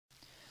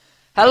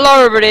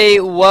Hello everybody,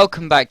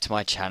 welcome back to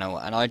my channel,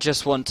 and I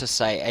just want to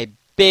say a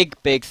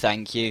big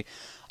thank you.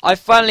 I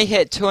finally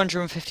hit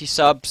 250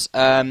 subs.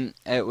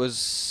 It was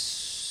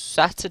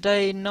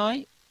Saturday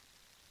night,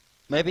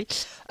 maybe.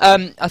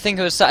 I think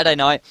it was Saturday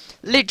night.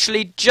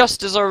 Literally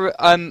just as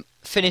I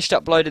finished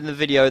uploading the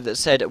video that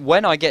said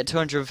when I get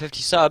 250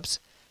 subs,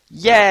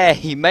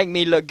 yay, make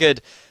me look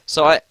good.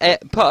 So I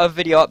put a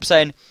video up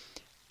saying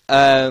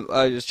it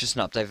was just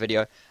an update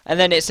video, and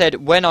then it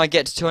said when I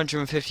get to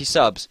 250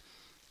 subs.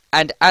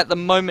 And at the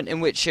moment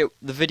in which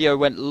the video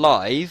went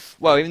live,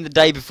 well, even the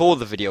day before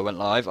the video went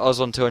live, I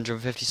was on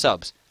 250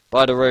 subs. But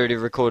I'd already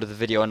recorded the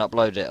video and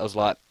uploaded it. I was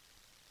like,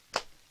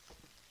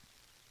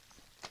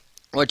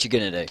 what you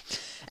gonna do?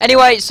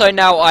 Anyway, so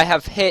now I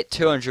have hit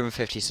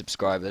 250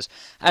 subscribers.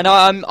 And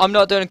I'm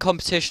not doing a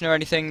competition or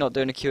anything, not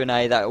doing a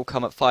Q&A. That will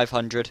come at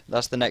 500.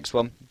 That's the next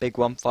one, big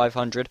one,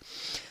 500.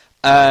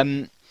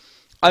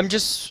 I'm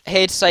just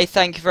here to say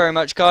thank you very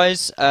much,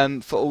 guys,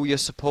 for all your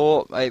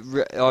support. I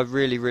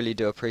really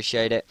do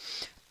appreciate it.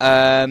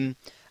 And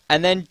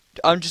then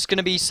I'm just going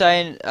to be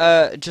saying,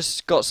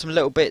 just got some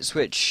little bits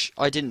which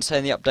I didn't say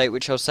in the update,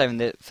 which I was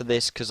saving for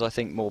this because I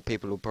think more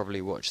people will probably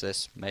watch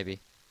this, maybe.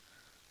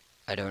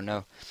 I don't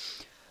know.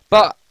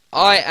 But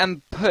I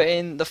am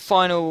putting the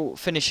final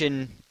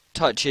finishing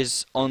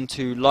touches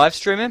onto live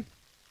streaming.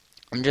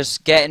 I'm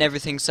just getting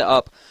everything set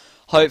up,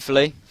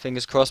 hopefully,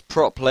 fingers crossed,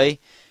 properly.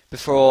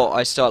 Before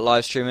I start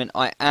live streaming.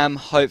 I am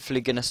hopefully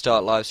going to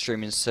start live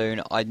streaming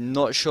soon. I'm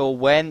not sure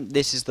when.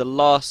 This is the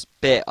last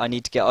bit I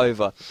need to get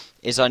over,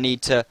 is I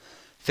need to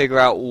figure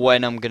out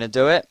when I'm going to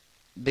do it,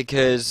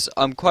 because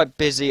I'm quite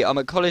busy. I'm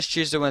at college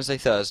Tuesday, Wednesday,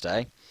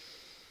 Thursday,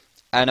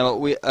 and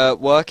I'm at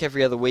work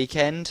every other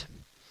weekend,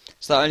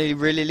 so that only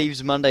really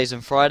leaves Mondays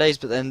and Fridays.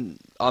 But then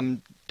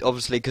I'm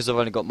obviously, because I've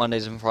only got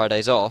Mondays and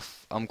Fridays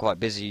off, I'm quite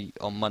busy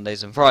on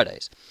Mondays and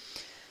Fridays.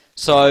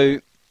 So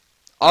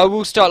I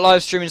will start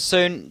live streaming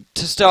soon.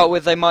 To start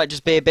with, they might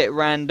just be a bit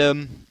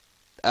random,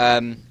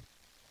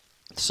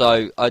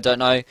 so I don't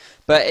know.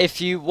 But if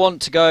you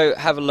want to go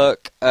have a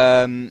look,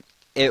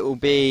 it will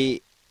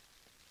be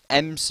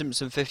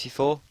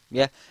MSimpson54.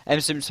 Yeah,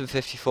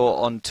 MSimpson54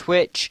 on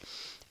Twitch.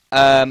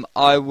 The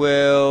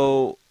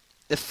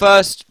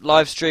first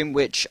live stream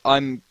which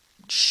I'm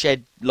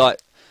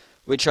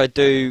which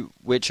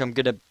I'm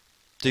gonna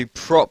do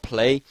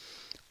properly.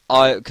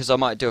 Because I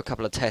might do a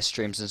couple of test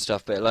streams and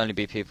stuff, but it'll only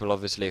be people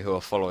obviously who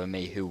are following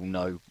me who will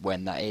know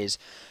when that is.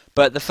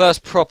 But the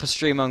first proper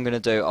stream I'm going to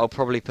do, I'll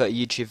probably put a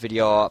YouTube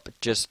video up,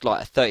 just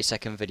like a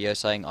 30-second video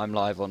saying I'm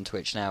live on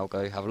Twitch now,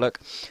 go have a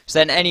look. So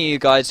then any of you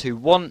guys who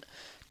want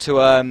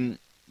to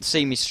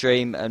see me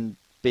stream and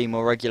be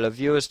more regular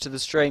viewers to the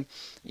stream,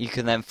 you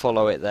can then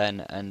follow it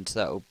then, and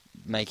that'll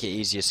make it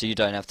easier so you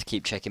don't have to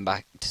keep checking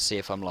back to see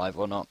if I'm live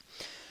or not.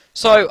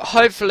 So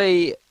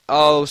hopefully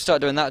I'll start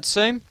doing that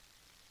soon.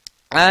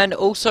 And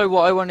also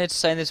what I wanted to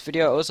say in this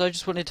video was I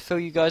just wanted to fill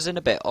you guys in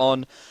a bit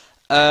on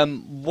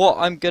what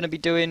I'm going to be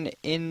doing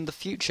in the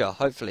future,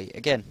 hopefully.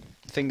 Again,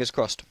 fingers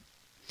crossed.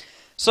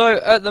 So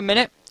at the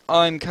minute,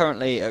 I'm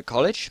currently at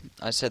college.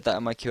 I said that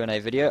in my Q&A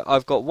video.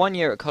 I've got 1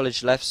 year at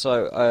college left,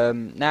 so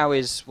now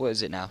is, what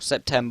is it now,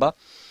 September.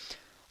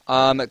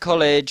 At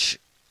college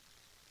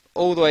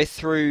all the way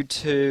through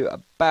to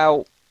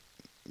about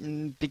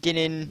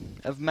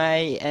beginning of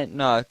May,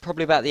 no,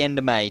 probably about the end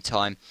of May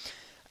time.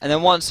 And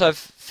then once I've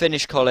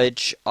finished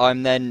college,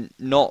 I'm then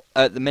not,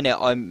 at the minute,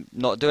 I'm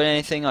not doing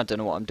anything. I don't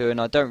know what I'm doing.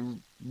 I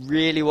don't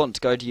really want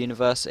to go to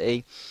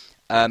university.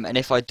 And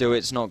if I do,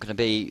 it's not going to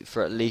be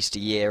for at least a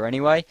year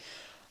anyway.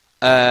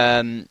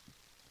 I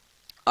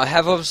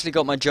have obviously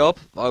got my job.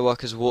 I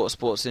work as a water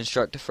sports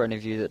instructor, for any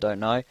of you that don't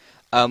know.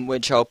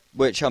 Which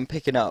I'm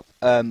picking up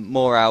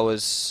more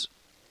hours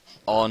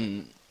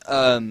on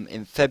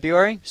in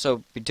February. So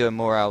I'll be doing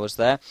more hours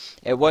there.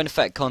 It won't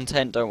affect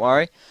content, don't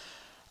worry.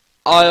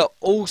 I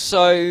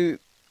also,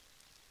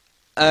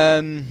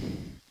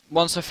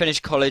 once I finish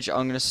college,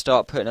 I'm going to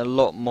start putting a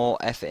lot more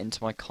effort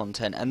into my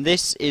content. And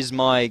this is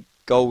my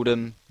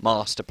golden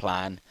master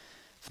plan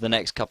for the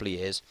next couple of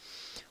years.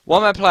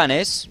 What my plan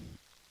is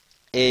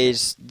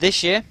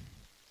this year,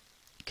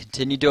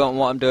 continue doing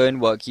what I'm doing,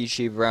 work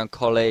YouTube around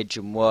college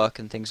and work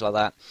and things like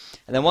that.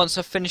 And then once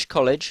I finish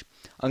college,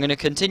 I'm going to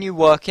continue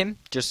working,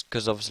 just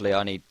because obviously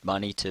I need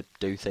money to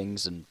do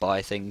things and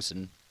buy things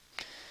and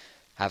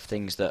have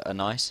things that are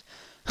nice.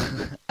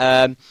 So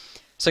I'm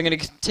going to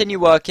continue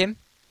working.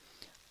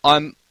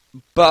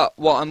 But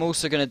what I'm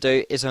also going to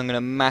do is I'm going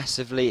to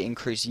massively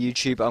increase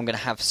YouTube. I'm going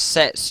to have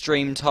set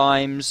stream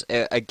times.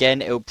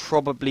 Again, it'll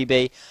probably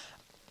be,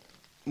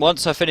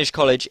 once I finish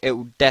college, it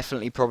will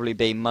definitely probably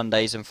be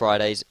Mondays and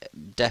Fridays.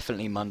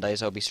 Definitely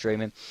Mondays I'll be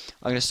streaming.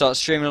 I'm going to start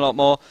streaming a lot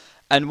more.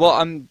 And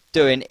what I'm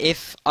doing,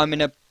 if I'm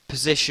in a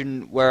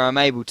position where I'm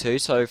able to,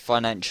 so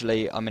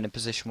financially I'm in a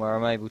position where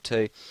I'm able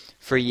to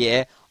for a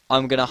year,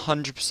 I'm going to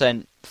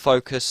 100%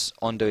 focus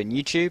on doing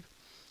YouTube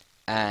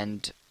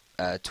and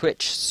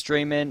Twitch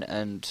streaming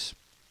and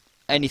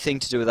anything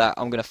to do with that.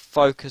 I'm going to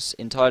focus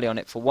entirely on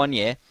it for 1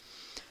 year.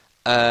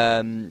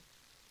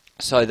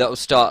 So that will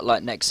start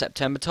like next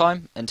September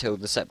time until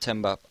the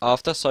September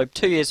after. So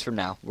 2 years from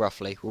now,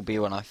 roughly, will be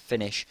when I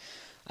finish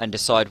and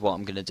decide what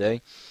I'm going to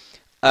do.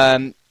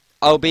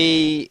 I'll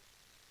be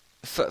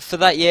for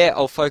that year.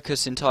 I'll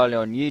focus entirely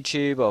on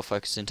YouTube. I'll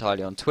focus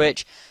entirely on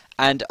Twitch,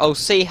 and I'll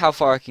see how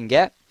far I can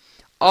get.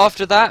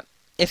 After that,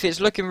 if it's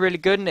looking really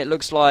good and it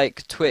looks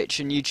like Twitch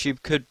and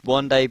YouTube could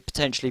one day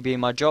potentially be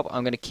my job,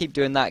 I'm going to keep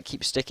doing that,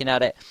 keep sticking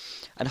at it,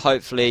 and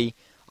hopefully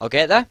I'll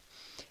get there.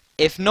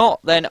 If not,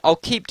 then I'll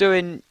keep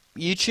doing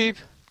YouTube,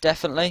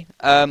 definitely.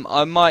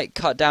 I might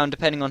cut down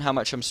depending on how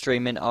much I'm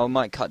streaming. I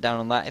might cut down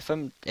on that. If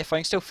I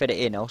can still fit it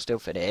in, I'll still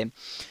fit it in,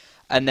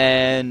 and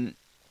then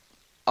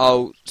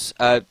I'll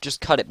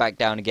just cut it back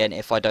down again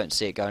if I don't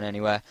see it going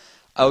anywhere.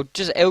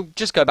 It'll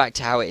just go back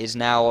to how it is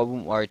now. I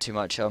wouldn't worry too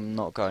much. I'm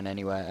not going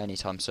anywhere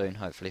anytime soon.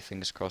 Hopefully,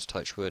 fingers crossed,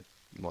 touch wood,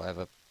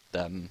 whatever.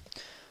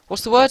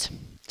 What's the word?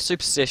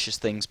 Superstitious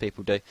things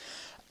people do.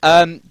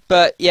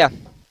 But yeah.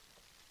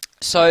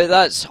 So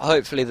that's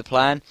hopefully the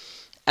plan.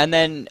 And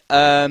then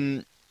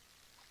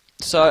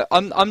so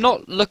I'm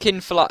not looking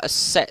for like a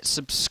set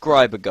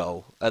subscriber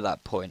goal at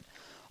that point.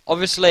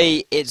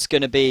 Obviously, it's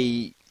going to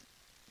be,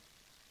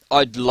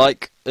 I'd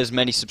like as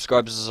many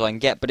subscribers as I can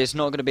get, but it's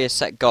not going to be a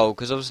set goal,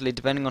 because obviously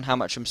depending on how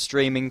much I'm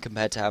streaming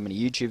compared to how many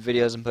YouTube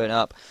videos I'm putting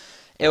up,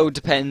 it all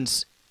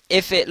depends.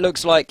 If it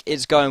looks like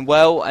it's going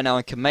well and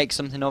I can make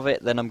something of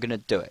it, then I'm going to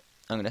do it.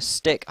 I'm going to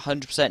stick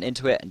 100%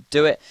 into it and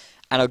do it,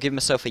 and I'll give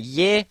myself a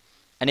year,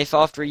 and if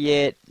after a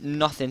year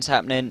nothing's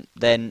happening,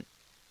 then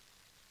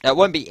that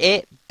won't be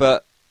it,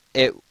 but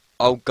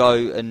I'll go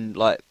and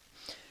like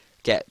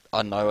get, I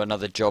don't know,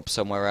 another job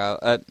somewhere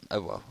else.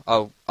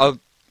 I'll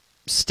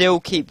still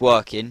keep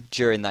working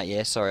during that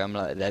year. Sorry, I'm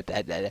like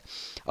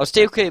I'll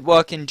still keep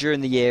working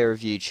during the year of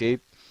YouTube,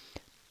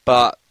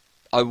 but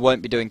I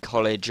won't be doing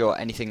college or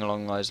anything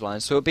along those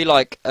lines. So it'll be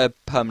like a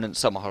permanent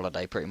summer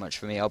holiday pretty much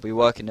for me. I'll be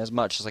working as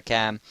much as I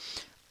can.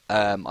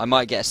 I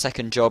might get a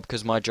second job,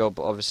 because my job,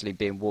 obviously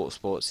being water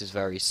sports, is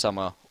very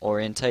summer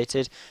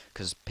orientated,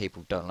 because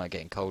people don't like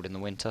getting cold in the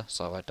winter,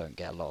 so I don't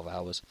get a lot of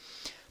hours.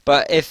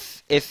 But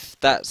if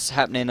that's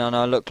happening and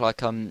I look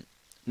like I'm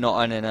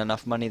not earning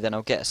enough money, then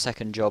I'll get a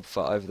second job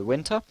for over the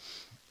winter,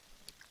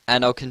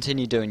 and I'll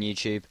continue doing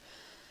YouTube.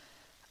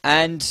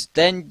 And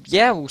then,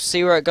 yeah, we'll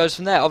see where it goes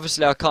from there.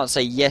 Obviously, I can't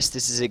say, yes,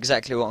 this is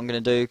exactly what I'm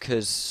going to do,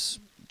 because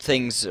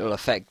things will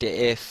affect it.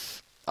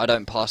 If I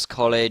don't pass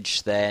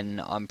college,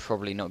 then I'm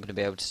probably not going to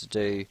be able to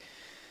do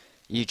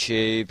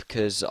YouTube,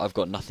 because I've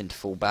got nothing to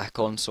fall back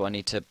on, so I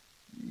need to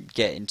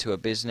get into a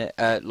business,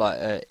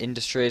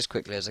 industry as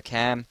quickly as I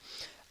can.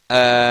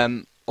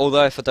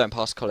 Although if I don't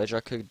pass college,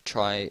 I could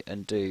try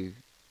and do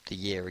the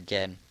year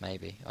again,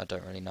 maybe. I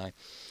don't really know.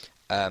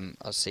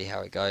 I'll see how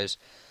it goes.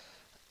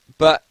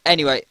 But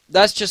anyway,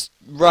 that's just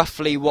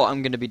roughly what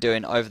I'm going to be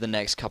doing over the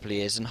next couple of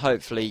years, and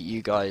hopefully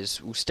you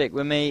guys will stick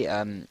with me.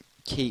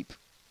 Keep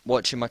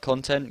watching my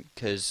content,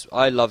 because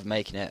I love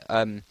making it.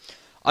 I'm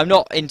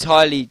not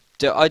entirely...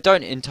 I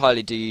don't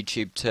entirely do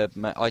YouTube to...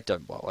 I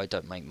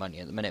don't make money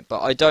at the minute,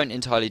 but I don't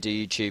entirely do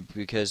YouTube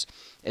because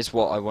it's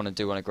what I want to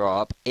do when I grow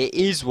up. It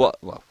is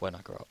what... Well, when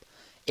I grow up.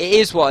 It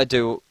is what I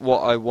do, what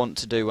I want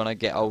to do when I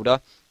get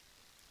older.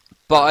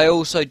 But I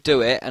also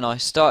do it, and I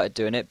started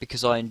doing it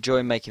because I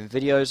enjoy making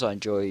videos, I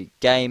enjoy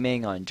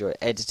gaming, I enjoy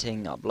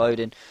editing,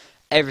 uploading,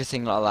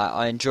 everything like that.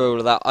 I enjoy all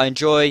of that. I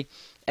enjoy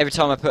every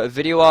time I put a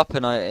video up,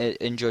 and I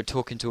enjoy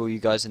talking to all you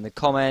guys in the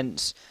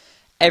comments.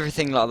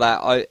 Everything like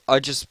that. I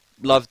just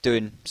love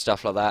doing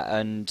stuff like that,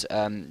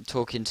 and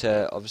talking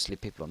to, obviously,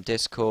 people on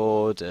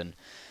Discord, and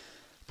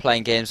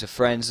playing games with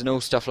friends, and all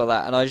stuff like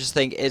that. And I just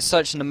think it's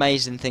such an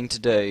amazing thing to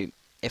do.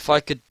 If I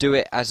could do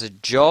it as a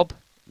job,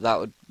 that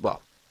would,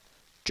 well...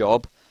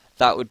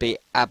 that would be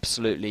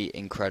absolutely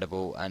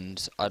incredible,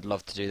 and I'd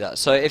love to do that.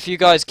 So if you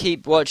guys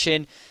keep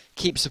watching,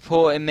 keep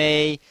supporting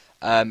me,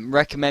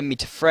 recommend me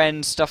to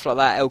friends, stuff like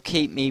that, it'll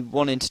keep me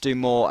wanting to do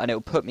more, and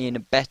it'll put me in a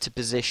better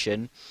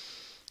position,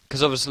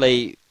 because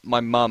obviously my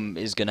mum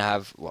is going to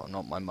have, well,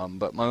 not my mum,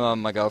 but my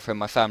mum, my girlfriend,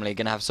 my family are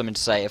going to have something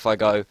to say if I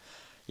go,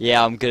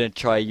 yeah, I'm going to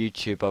try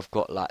YouTube, I've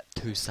got like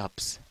 2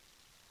 subs.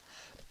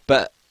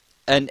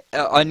 And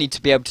I need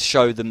to be able to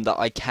show them that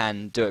I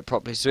can do it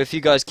properly. So if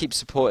you guys keep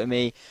supporting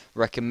me,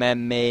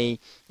 recommend me.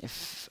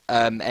 If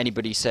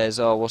anybody says,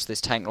 oh, what's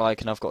this tank like?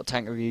 And I've got a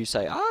tank review,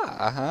 say,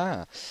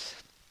 aha.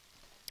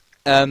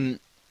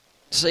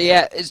 So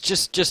yeah, it's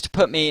just to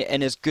put me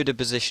in as good a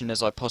position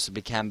as I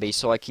possibly can be,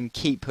 so I can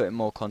keep putting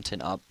more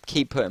content up,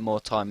 keep putting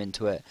more time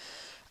into it,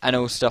 and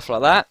all stuff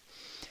like that.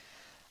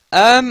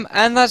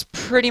 And that's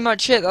pretty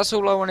much it. That's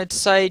all I wanted to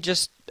say,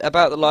 just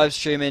about the live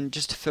streaming,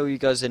 just to fill you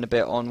guys in a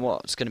bit on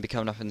what's going to be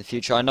coming up in the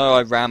future. I know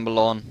I ramble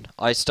on.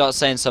 I start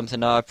saying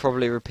something, I've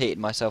probably repeated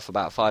myself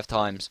about 5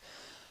 times.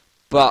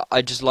 But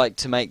I just like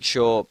to make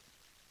sure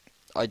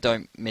I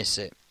don't miss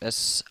it.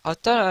 I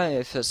don't know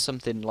if there's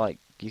something like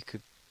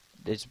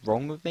is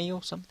wrong with me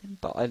or something,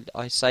 but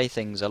I say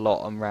things a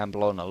lot and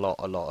ramble on a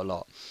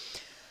lot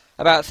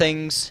about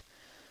things.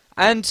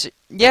 And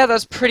yeah,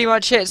 that's pretty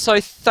much it.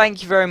 So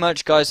thank you very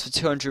much, guys, for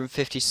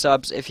 250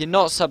 subs. If you're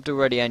not subbed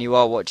already and you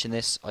are watching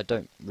this, I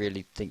don't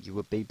really think you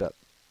would be, but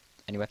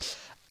anyway.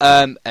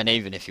 And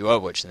even if you were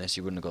watching this,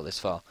 you wouldn't have got this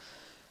far.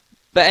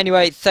 But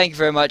anyway, thank you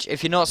very much.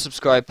 If you're not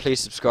subscribed,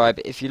 please subscribe.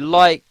 If you've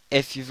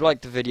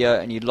liked the video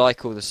and you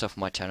like all the stuff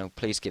on my channel,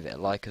 please give it a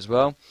like as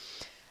well.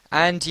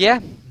 And yeah,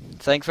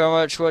 thank you very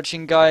much for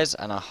watching, guys,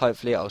 and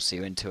hopefully I'll see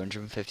you in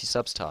 250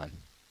 subs time.